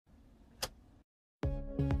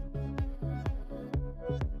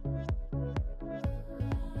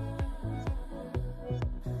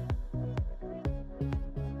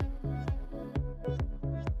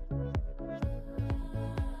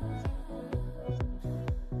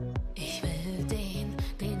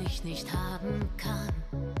ich nicht haben kann.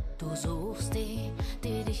 Du suchst die,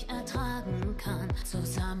 die dich ertragen kann.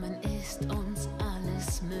 Zusammen ist uns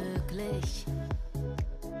alles möglich.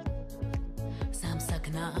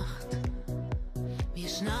 Samstagnacht, wir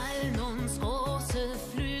schnallen uns große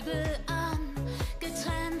Flügel an.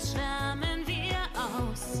 Getrennt schwärmen wir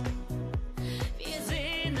aus. Wir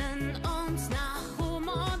sehnen uns nach Ruhm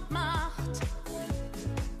und Macht.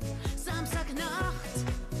 Samstagnacht,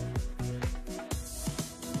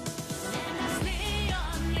 wenn das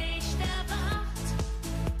Neonlicht erwacht,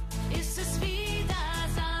 ist es wieder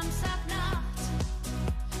Samstagnacht.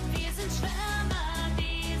 Wir sind Schwärmer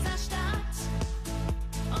dieser Stadt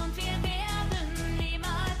und wir werden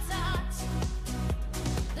niemals satt.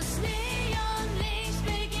 Das Neonlicht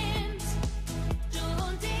beginnt, du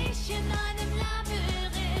und ich in einem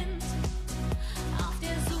Labyrinth, auf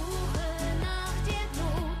der Suche nach der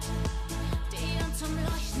Glut, die uns zum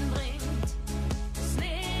Leuchten bringt. Das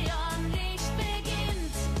Neonlicht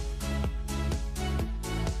beginnt.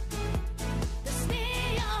 Das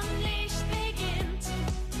Neonlicht beginnt.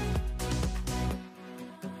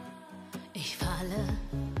 Ich falle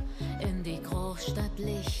in die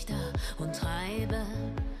Großstadtlichter und treibe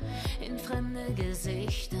in fremde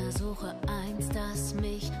Gesichter, suche eins, das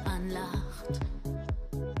mich anlacht.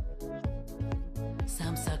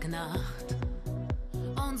 Samstagnacht,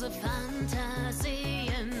 unsere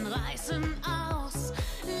Fantasien reißen aus.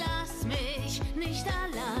 Lass mich nicht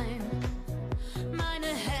allein. Meine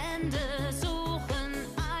Hände suchen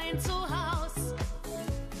ein Zuhause.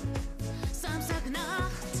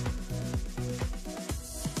 Samstagnacht,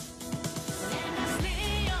 wenn das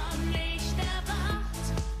Neonlicht erwacht,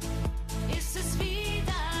 ist es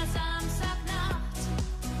wieder Samstagnacht.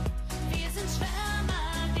 Wir sind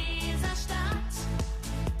Schwärmer dieser Stadt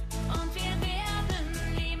und wir werden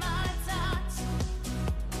niemals satt.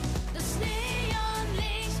 Das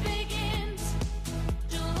Neonlicht beginnt,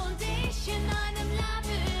 du und ich in einem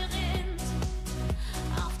Labyrinth,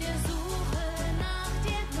 auf der Suche nach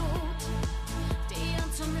der Glut, die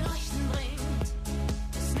uns zum Leuchten bringt.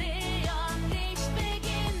 Das Neonlicht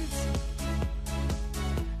beginnt.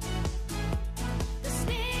 Das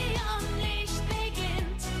Neonlicht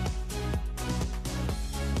beginnt.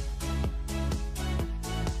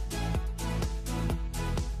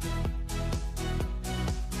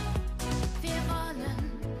 Wir wollen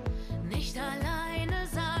nicht alleine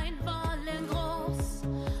sein, wollen groß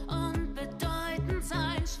und bedeutend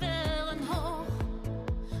sein, schwirren hoch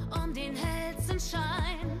um den hellsten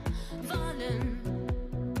Schein, wollen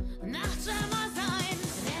Nachtschwärmer sein.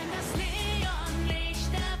 Wenn das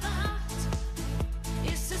Neonlicht erwacht,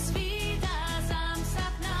 ist es wieder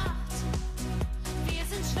Samstagnacht. Wir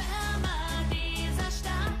sind Schwärmer dieser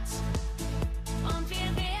Stadt und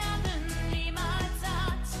wir werden niemals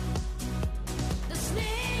satt. Das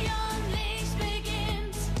Neonlicht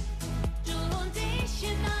beginnt, du und ich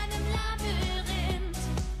in einem Labyrinth,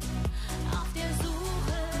 auf der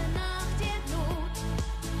Suche nach der Glut,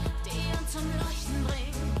 die uns zum Leuchten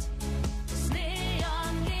bringt. Das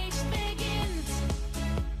Neonlicht beginnt.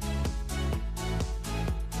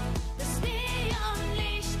 Das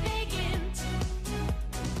Neonlicht beginnt.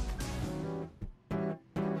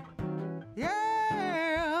 Yeah!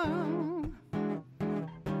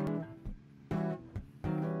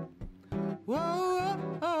 Wow,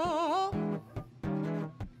 oh, oh.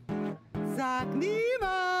 Sag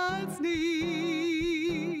niemals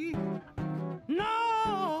nie.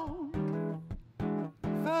 No!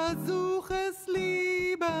 Versuch es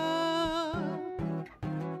lieber.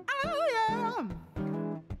 Oh yeah!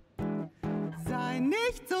 Sei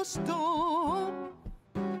nicht so stumm.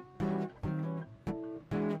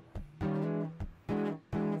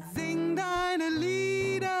 Sing deine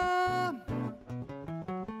Lieder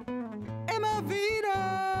immer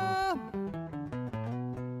wieder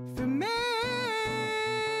für mich.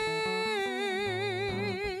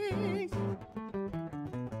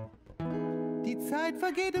 Die Zeit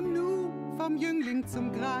vergeht im Nu, vom Jüngling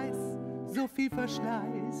zum Greis, so viel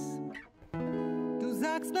Verschleiß. Du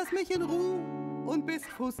sagst, lass mich in Ruhe und bist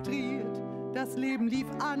frustriert. Das Leben lief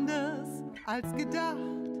anders als gedacht.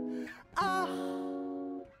 Ach,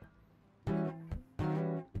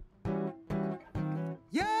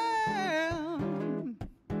 yeah!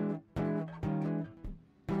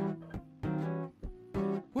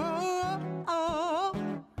 Whoa, oh.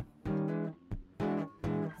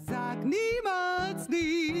 Sag niemals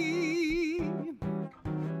nie.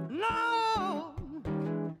 No!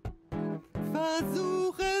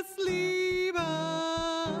 Versuch es lieber.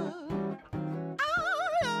 Ah,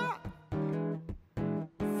 ja.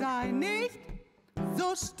 Sei nicht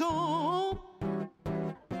so stumm.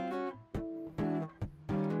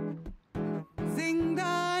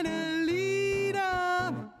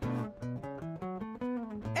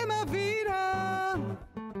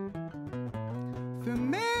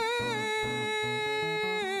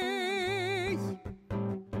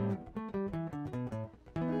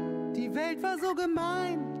 Die Welt war so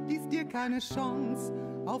gemein, ließ dir keine Chance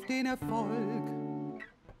auf den Erfolg.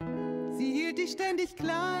 Sie hielt dich ständig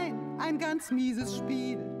klein, ein ganz mieses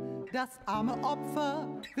Spiel. Das arme Opfer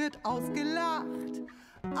wird ausgelacht.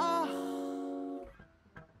 Ach.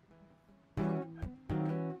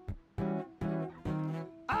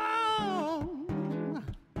 Oh.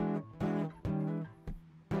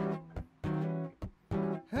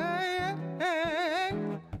 Hey, hey.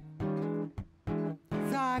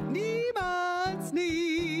 Sag niemals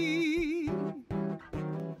nie.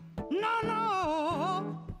 No,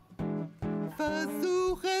 no.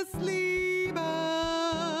 Versuch es lieber.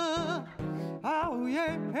 Oh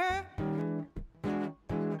yeah.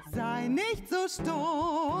 Sei nicht so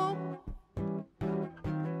stumm.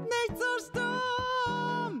 Nicht so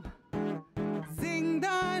stumm. Sing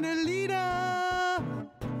deine Lieder.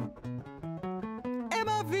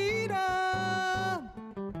 Immer wieder.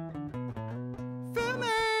 Für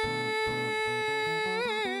mich.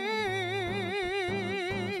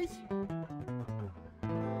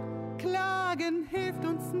 Klagen hilft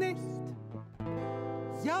uns nicht.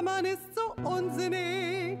 Jammern ist so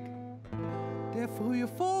unsinnig. Der frühe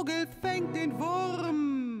Vogel fängt den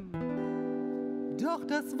Wurm. Doch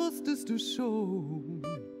das wusstest du schon.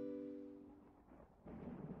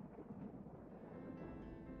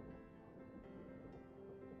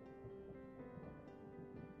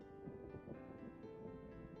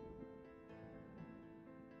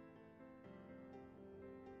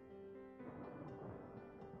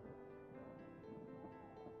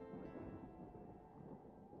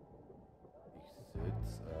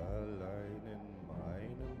 Sitz allein in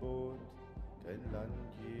meinem Boot, kein Land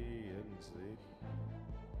je in Sicht.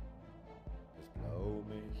 Das Blau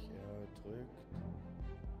mich erdrückt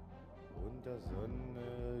und der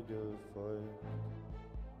Sonne gefolgt.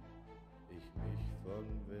 Ich mich vom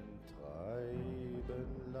Wind treiben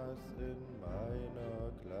lass in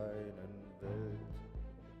meiner kleinen Welt.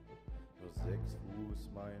 Nur 6 Fuß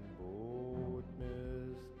mein Boot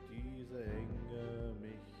misst, diese Enge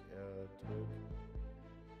mich erdrückt.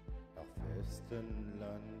 Nach festem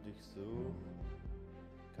Land ich such,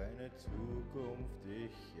 keine Zukunft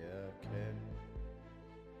ich erkenn.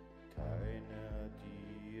 Keiner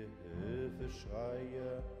die Hilfeschreie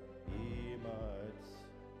jemals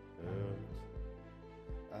hört.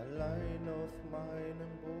 Allein auf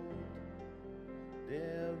meinem Boot,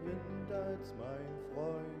 der Wind als mein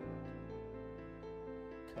Freund.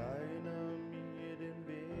 Keiner mir den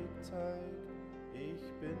Weg zeigt, ich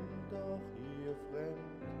bin doch hier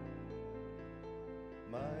fremd.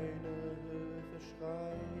 Meine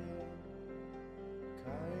Hilfeschreie,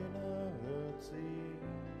 keiner hört sie.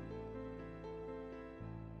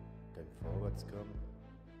 Kein Vorwärtskommen,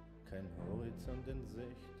 kein Horizont in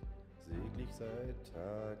Sicht, segl ich seit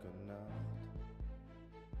Tag und Nacht.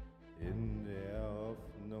 In der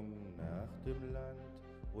Hoffnung nach dem Land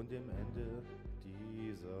und dem Ende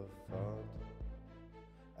dieser Fahrt.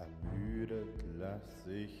 Ermüdet lass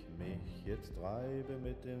ich mich jetzt treiben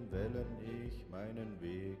mit den Wellen, ich meinen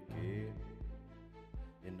Weg geh.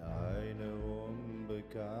 In eine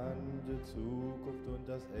unbekannte Zukunft und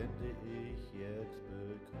das Ende ich jetzt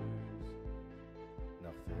begrüß.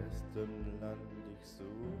 Nach festem Land ich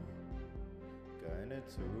such, keine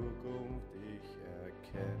Zukunft ich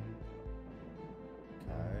erkenn.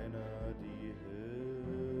 Keiner die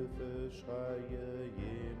Hilfeschreie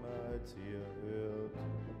jemals hier hört.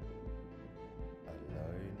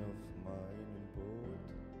 Allein auf meinem Boot,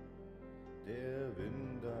 der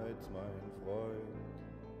Wind als mein Freund.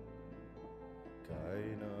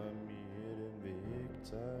 Keiner mir den Weg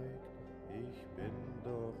zeigt, ich bin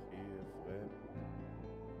doch hier fremd.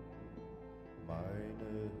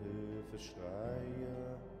 Meine Hilfeschreie,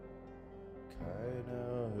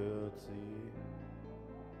 keiner hört sie.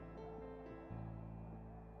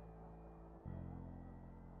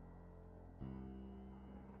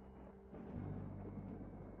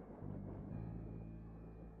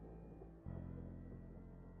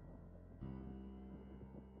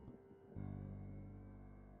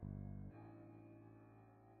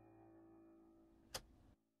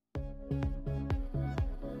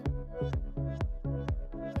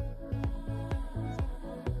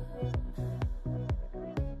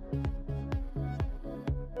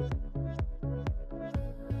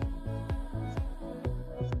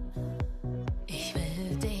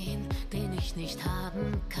 Nicht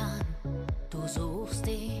haben kann. Du suchst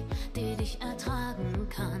die, die dich ertragen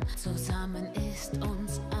kann. Zusammen ist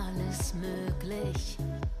uns alles möglich.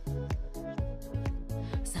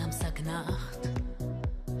 Samstagnacht,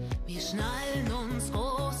 wir schnallen uns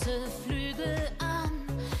große Flügel an.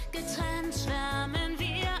 Getrennt schwärmen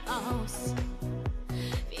wir aus.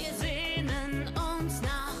 Wir sehen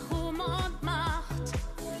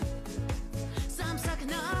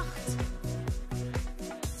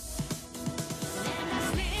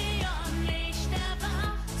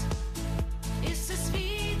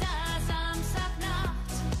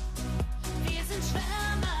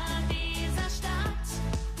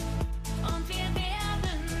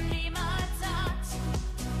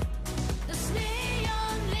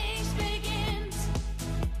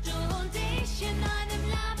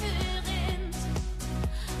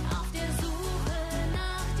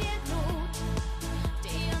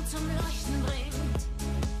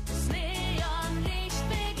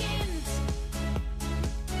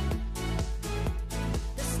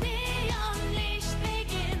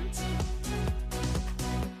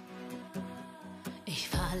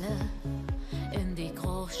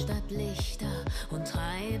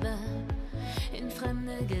treibe in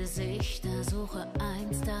fremde Gesichter, suche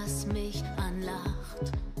eins, das mich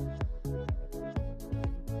anlacht.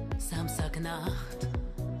 Samstagnacht,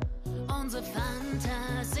 unsere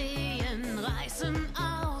Fantasien reißen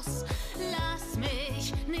aus. Lass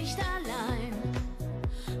mich nicht allein,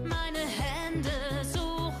 meine Hände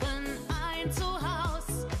suchen ein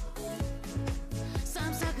Zuhause.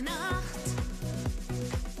 Samstagnacht,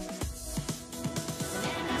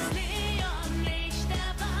 wenn das Neonlicht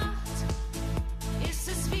erwacht, ist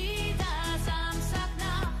es wieder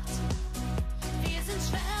Samstagnacht. Wir sind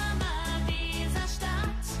Schwärmer dieser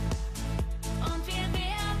Stadt und wir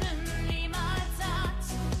werden niemals satt.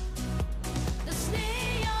 Das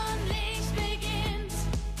Neonlicht beginnt,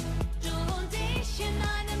 du und ich in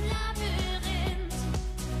einem Labyrinth,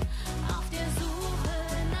 auf der Suche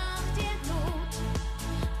nach der Glut,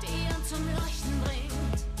 die uns zum Leuchten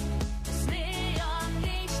bringt. Das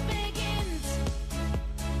Neonlicht beginnt.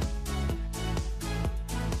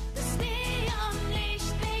 Das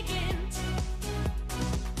Neonlicht beginnt.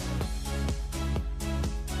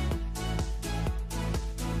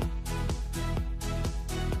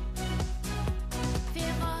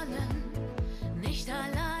 Wir wollen nicht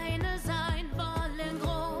alleine sein, wollen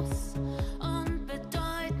groß und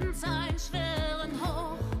bedeutend sein, schwirren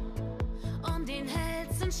hoch um den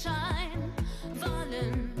hellsten Schein,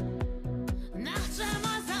 wollen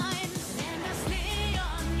Nachtschwärmer sein. Wenn das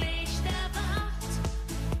Neonlicht erwacht,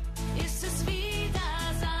 ist es wieder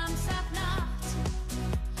Samstagnacht.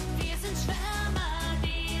 Wir sind Schwärmer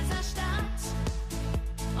dieser Stadt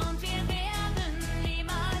und wir werden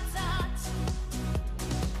niemals satt.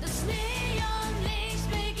 Das Neonlicht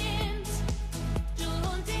beginnt, du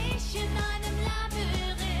und ich in einem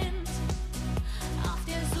Labyrinth, auf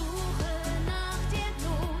der Suche nach der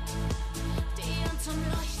Glut, die uns zum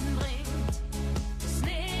Leuchten bringt. Das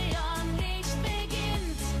Neonlicht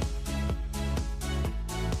beginnt.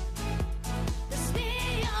 Das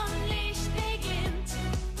Neonlicht beginnt.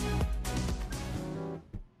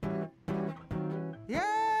 Yeah!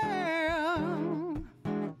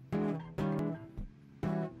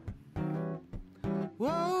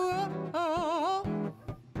 Wow, oh, oh.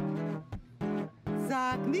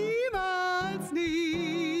 Sag niemals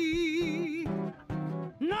nie.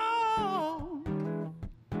 No!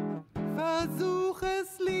 Versuch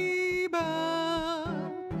es lieber.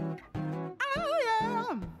 Oh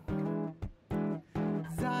yeah!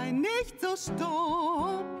 Sei nicht so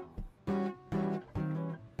stumm.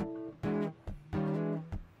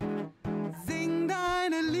 Sing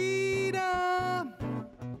deine Lieder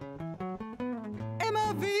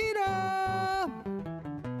immer wieder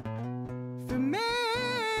für mich.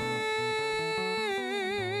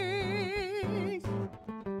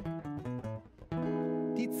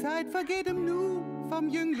 Die Zeit vergeht im Nu, vom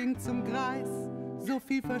Jüngling zum Greis, so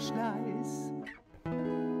viel Verschleiß.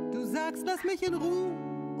 Du sagst, lass mich in Ruhe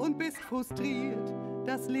und bist frustriert.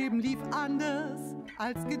 Das Leben lief anders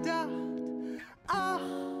als gedacht. Ach,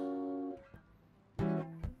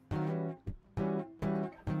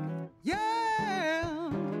 yeah!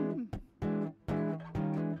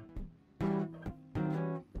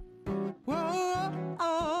 Whoa,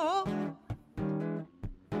 oh.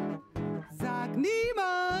 Sag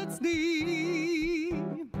niemals nie.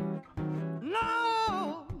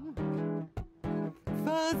 No!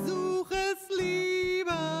 Versuch es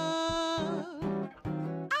lieber.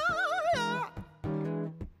 Oh, ja.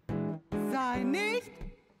 Sei nicht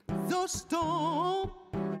so stumm.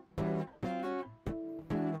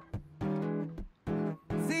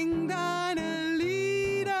 Sing deine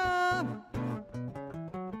Lieder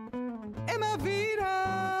immer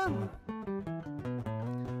wieder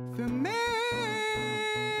für mich.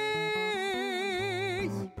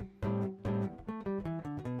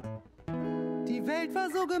 Die Welt war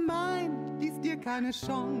so gemein, ließ dir keine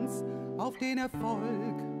Chance auf den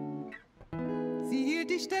Erfolg. Sie hielt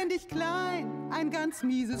dich ständig klein, ein ganz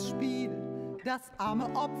mieses Spiel. Das arme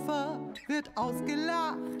Opfer wird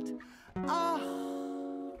ausgelacht. Ach, oh.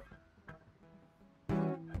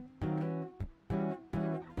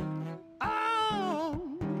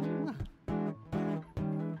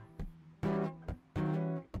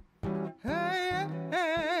 Hey,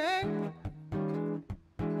 hey.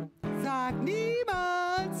 Sag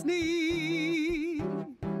niemals nie.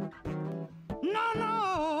 No,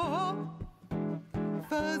 no.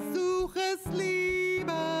 Versuch es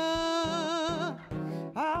lieber.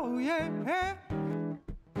 Oh yeah.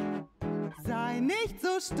 Sei nicht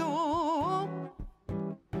so stumm.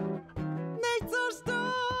 Nicht so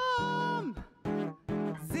stumm.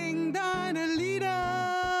 Sing deine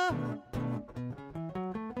Lieder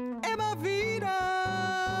immer wieder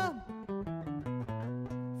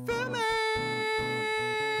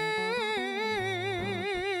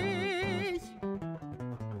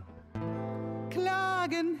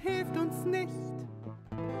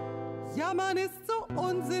Jammern ist so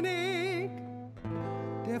unsinnig.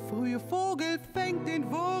 Der frühe Vogel fängt den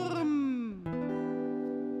Wurm.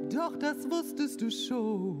 Doch das wusstest du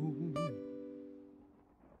schon.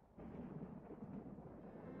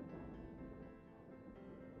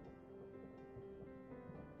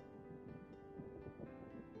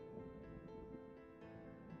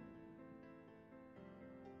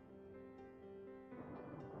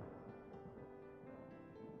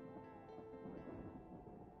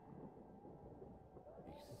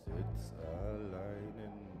 Sitz allein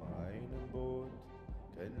in meinem Boot,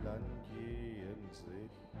 kein Land je in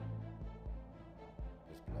Sicht.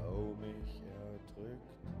 Das Blau mich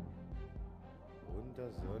erdrückt und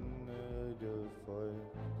der Sonne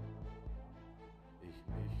gefolgt. Ich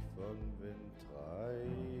mich von Wind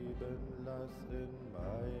treiben lass in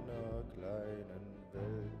meiner kleinen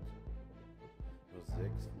Welt. Nur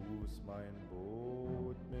 6 Fuß mein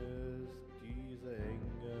Boot misst, diese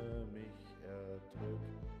Enge mich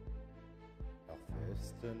erdrückt. Nach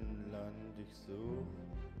festem Land ich such,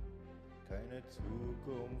 keine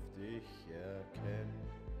Zukunft ich erkenn.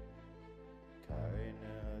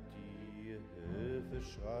 Keiner die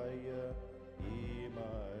Hilfeschreie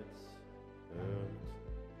jemals hört.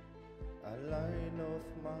 Allein auf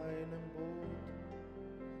meinem Boot,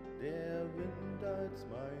 der Wind als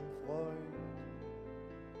mein Freund.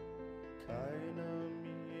 Keiner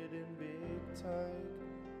mir den Weg zeigt,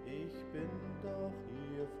 ich bin doch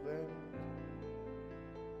hier fremd.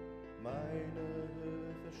 Meine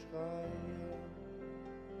Hilfeschreie,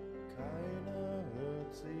 keiner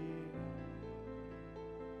hört sie.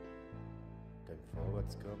 Kein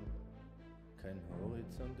Vorwärtskommen, kein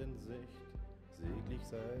Horizont in Sicht, segl ich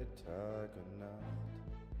seit Tag und Nacht.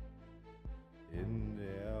 In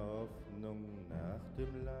der Hoffnung nach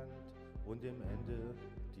dem Land und dem Ende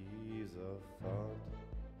dieser Fahrt.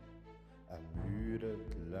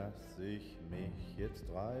 Ermüdet lass ich mich jetzt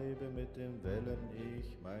treiben mit den Wellen,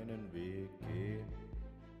 ich meinen Weg geh.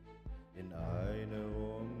 In eine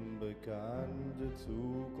unbekannte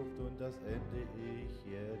Zukunft und das Ende ich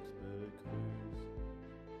jetzt begrüß.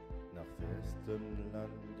 Nach festem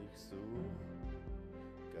Land ich such,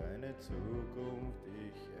 keine Zukunft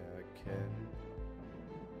ich erkenn.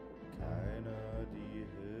 Keiner die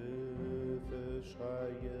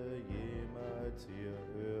Hilfeschreie jemals hier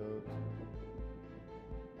hört.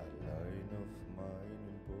 Allein auf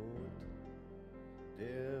meinem Boot,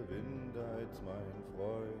 der Wind als mein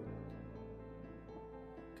Freund.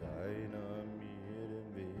 Keiner mir den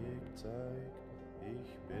Weg zeigt,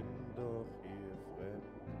 ich bin doch hier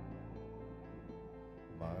fremd.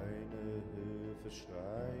 Meine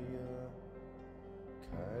Hilfeschreie,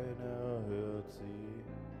 keiner hört sie.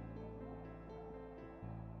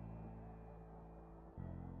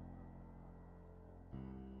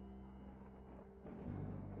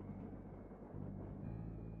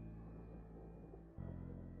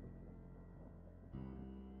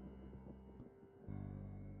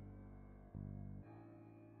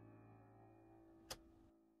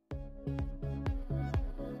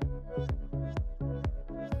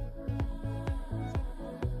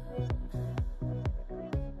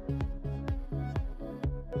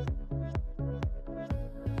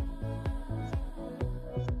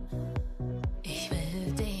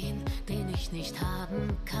 Nicht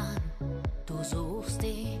haben kann. Du suchst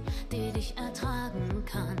die, die dich ertragen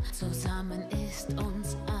kann. Zusammen ist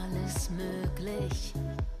uns alles möglich.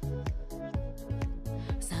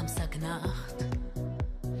 Samstagnacht,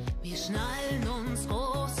 wir schnallen uns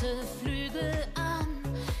große Flügel an.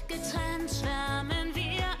 Getrennt schwärmen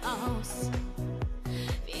wir aus.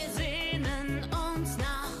 Wir sehnen uns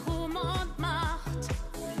nach Ruhm und Macht.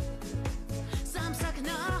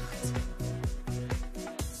 Samstagnacht.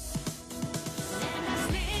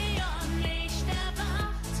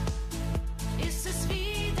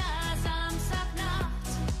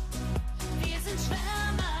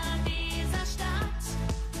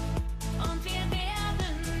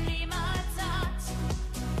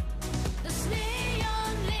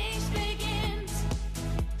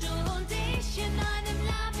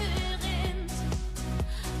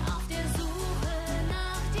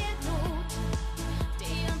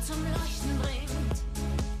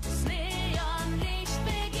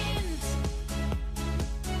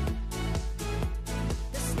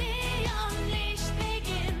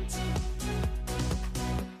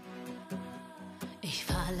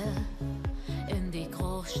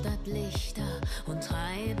 Lichter und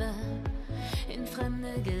treibe in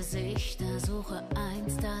fremde Gesichter, suche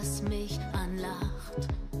eins, das mich anlacht.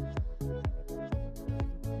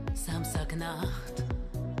 Samstagnacht,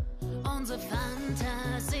 unsere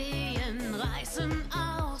Fantasien reißen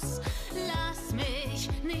aus, lass mich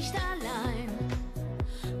nicht allein.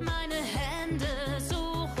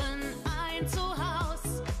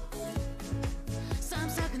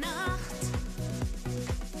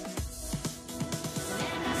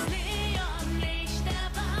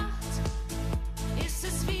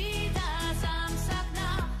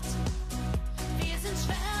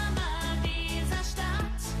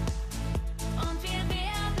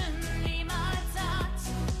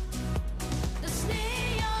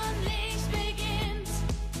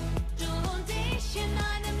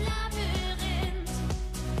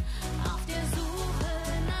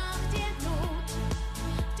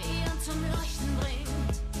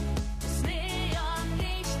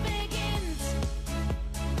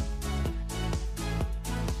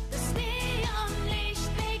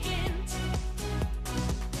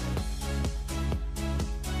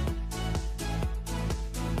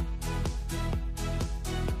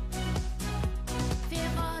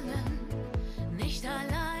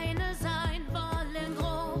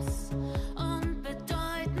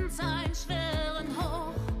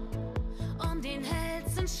 den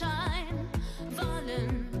hellsten Schein,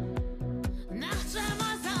 wollen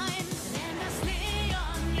Nachtschwärmer sein. Wenn das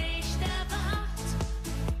Neonlicht erwacht,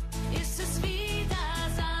 ist es wieder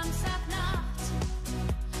Samstagnacht.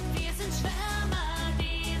 Wir sind Schwärmer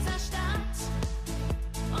dieser Stadt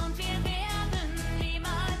und wir werden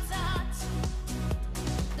niemals satt.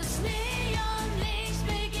 Das Neonlicht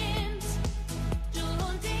beginnt, du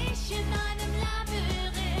und ich in einem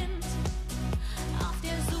Labyrinth, auf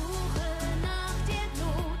der Suche nach der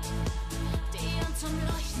Glut, die uns zum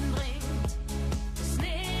Leuchten bringt. Das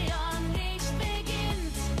Neonlicht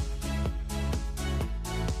beginnt.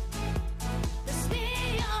 Das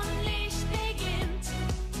Neonlicht beginnt.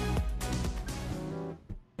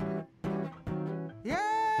 Yeah!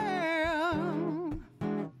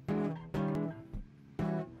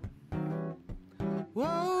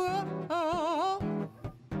 Wow, oh, oh.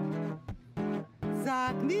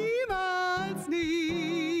 Sag niemals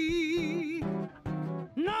nie.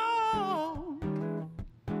 No!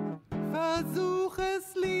 Versuch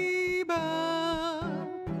es lieber.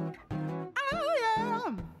 Oh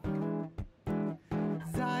yeah!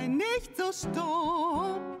 Sei nicht so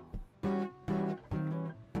stumm.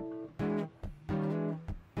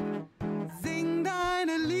 Sing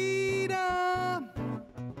deine Lieder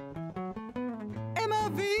immer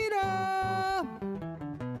wieder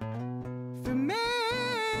für mich.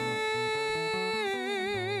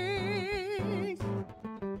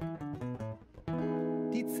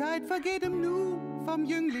 Die Zeit vergeht im Nu, vom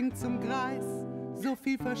Jüngling zum Greis, so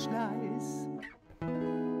viel Verschleiß.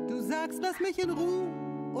 Du sagst, lass mich in Ruhe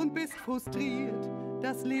und bist frustriert.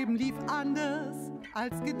 Das Leben lief anders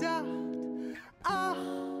als gedacht. Ach,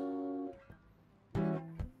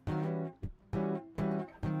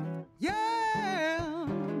 yeah!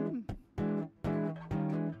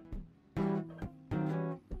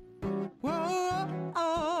 Wow,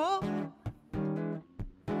 oh.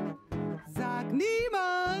 Sag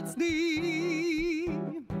niemals nie.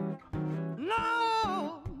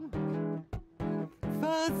 No!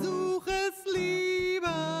 Versuch es lieber.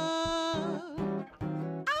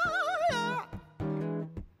 Ah, ja.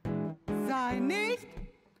 Sei nicht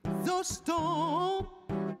so stumm.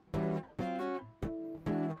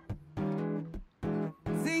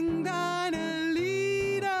 Sing deine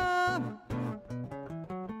Lieder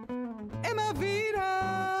immer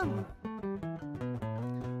wieder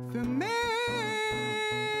für mich.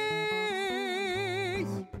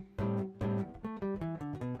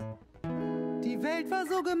 Die Welt war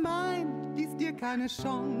so gemein, ließ dir keine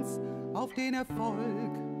Chance auf den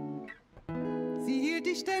Erfolg. Sie hielt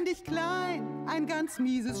dich ständig klein, ein ganz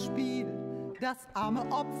mieses Spiel. Das arme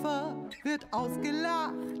Opfer wird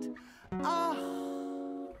ausgelacht. Ach, oh.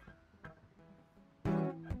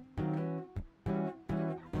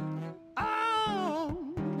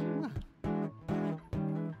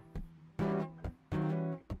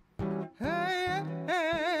 Hey,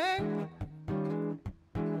 hey.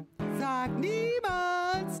 Sag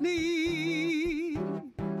niemals nie.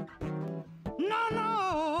 No, no.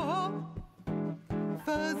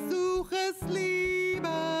 Versuch es lieber.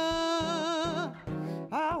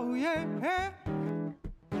 Oh yeah.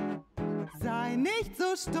 Sei nicht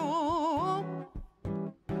so stumm.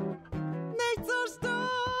 Nicht so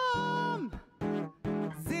stumm.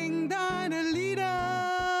 Sing deine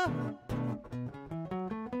Lieder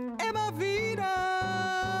immer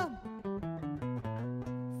wieder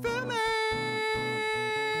für mich.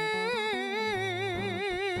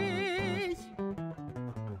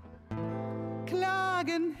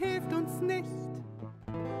 Klagen hilft uns nicht.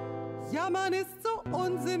 Jammern ist so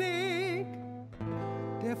unsinnig.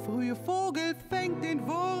 Der frühe Vogel fängt den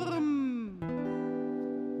Wurm.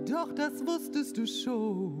 Doch das wusstest du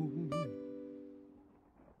schon.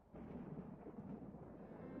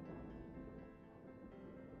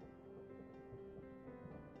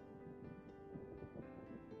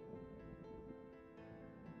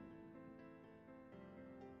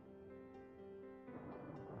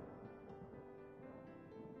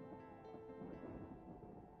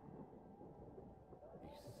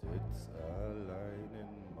 Ich sitz allein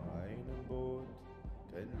in meinem Boot,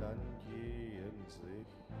 kein Land je in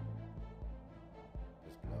sich.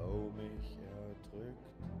 Das Blau mich erdrückt,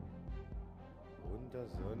 unter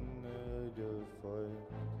Sonne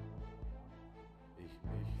gefolgt. Ich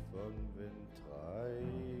mich vom Wind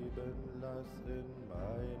treiben lass in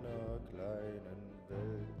meiner kleinen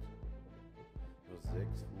Welt. Nur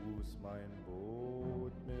 6 Fuß mein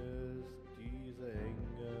Boot misst, diese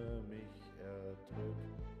Enge mich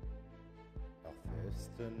erdrückt. Nach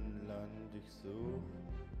festem Land ich such,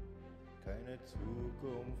 keine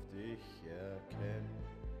Zukunft ich erkenn,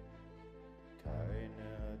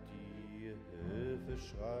 keiner die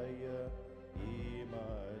Hilfeschreie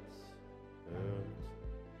jemals hört.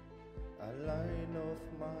 Allein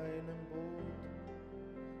auf meinem Boot,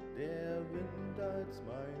 der Wind als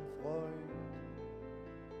mein Freund,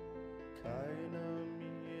 keiner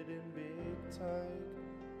mir den Weg zeigt,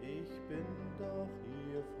 ich bin doch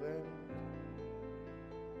hier fremd.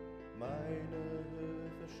 Meine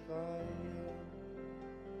Hilfeschreie,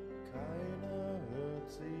 keiner hört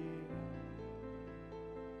sie.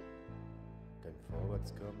 Kein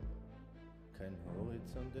Vorwärtskommen, kein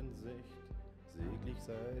Horizont in Sicht, segl ich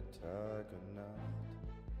seit Tag und Nacht.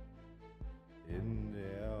 In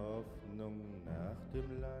der Hoffnung nach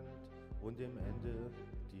dem Land und dem Ende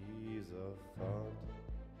dieser Fahrt.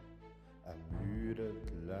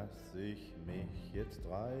 Ermüdet lass ich mich jetzt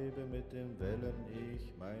treibe mit den Wellen,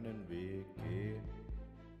 ich meinen Weg geh.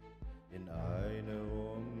 In eine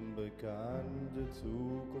unbekannte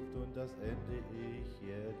Zukunft und das Ende ich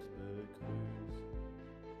jetzt begrüß.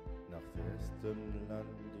 Nach festem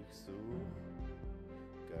Land ich such,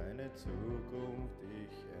 keine Zukunft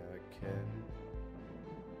ich erkenn.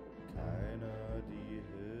 Keiner die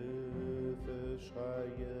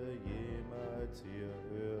Hilfeschreie jemals hier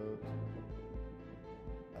hört.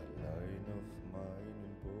 Allein auf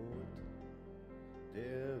meinem Boot,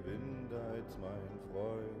 der Wind als mein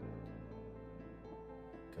Freund,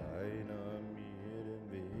 keiner mir den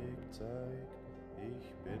Weg zeigt, ich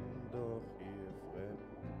bin doch hier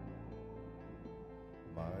fremd.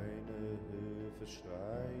 Meine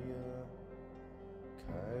Hilfeschreie,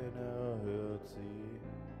 keiner hört sie.